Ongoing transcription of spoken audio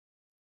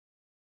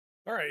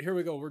All right, here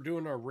we go. We're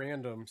doing our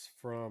randoms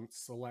from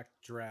Select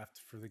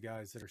Draft for the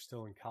guys that are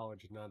still in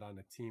college and not on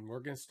a team. We're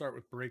going to start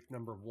with break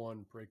number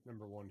one. Break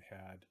number one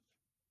had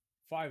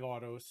 5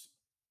 autos.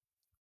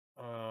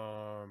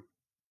 Jalen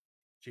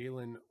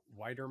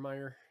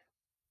Weidermeyer,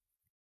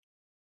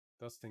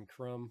 Dustin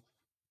Crum,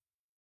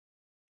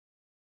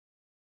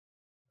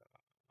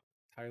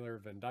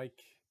 Tyler Van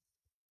Dyke,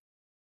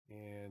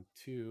 and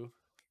 2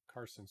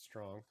 Carson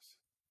Strongs.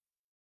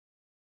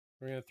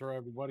 We're going to throw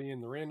everybody in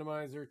the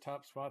randomizer.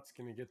 Top spot's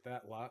going to get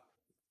that lot.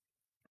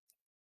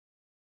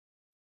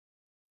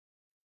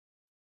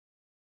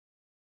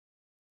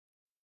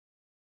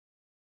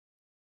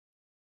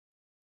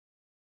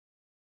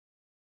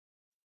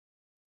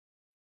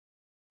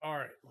 All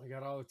right, we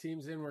got all the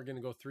teams in. We're going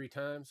to go 3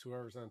 times.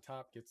 Whoever's on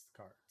top gets the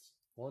cards.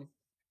 1,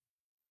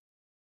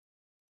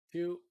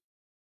 2,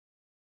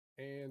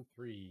 and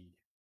 3.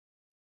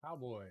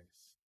 Cowboys.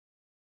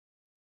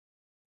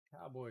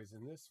 Cowboys,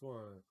 and this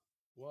one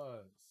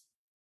was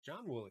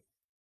John Woolley.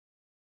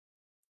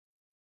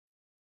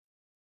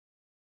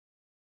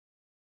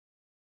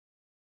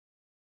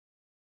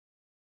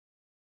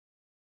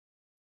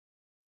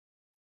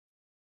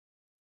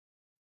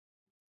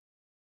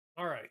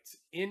 All right,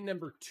 in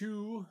number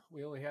 2,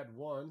 we only had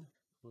one.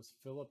 It was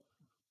Philip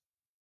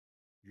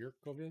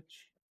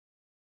Yurkovich.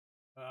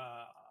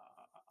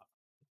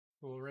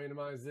 We'll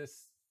randomize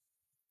this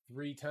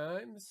 3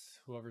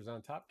 times. Whoever's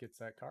on top gets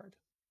that card.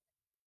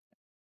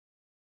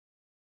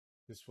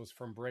 This was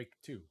from break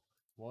 2.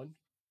 1,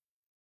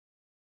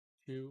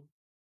 2,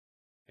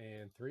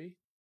 and 3.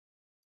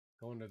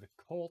 Going to the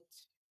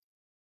Colts.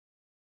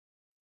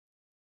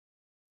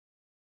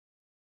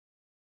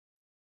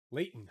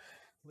 Leighton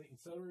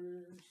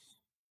Summers.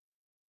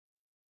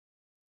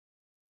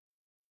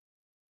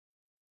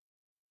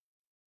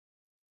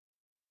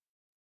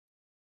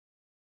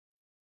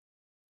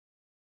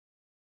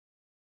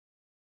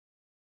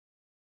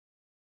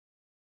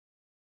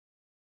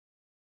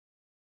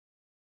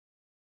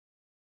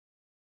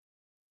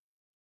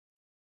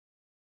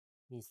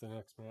 He's the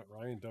next Matt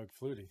Ryan, Doug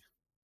Flutie.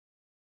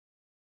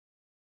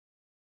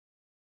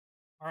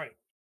 All right.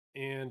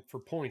 And for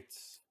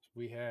points,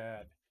 we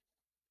had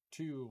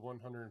 2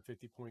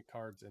 150-point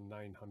cards and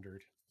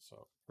 900.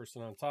 So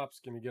person on top is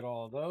going to get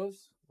all of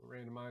those. We'll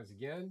randomize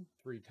again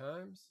 3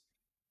 times.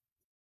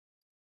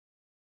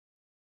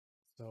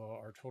 So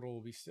our total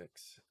will be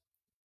 6.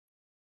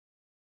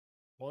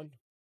 1,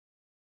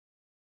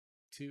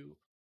 2,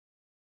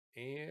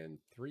 and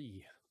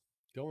 3.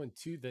 Going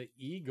to the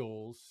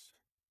Eagles.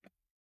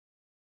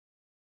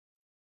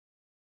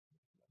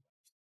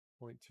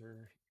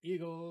 Pointer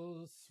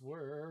Eagles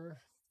were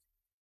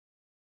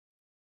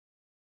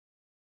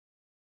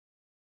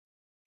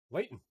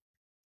Leighton.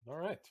 All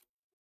right.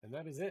 And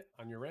that is it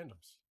on your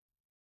randoms.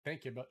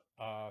 Thank you,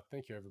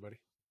 everybody.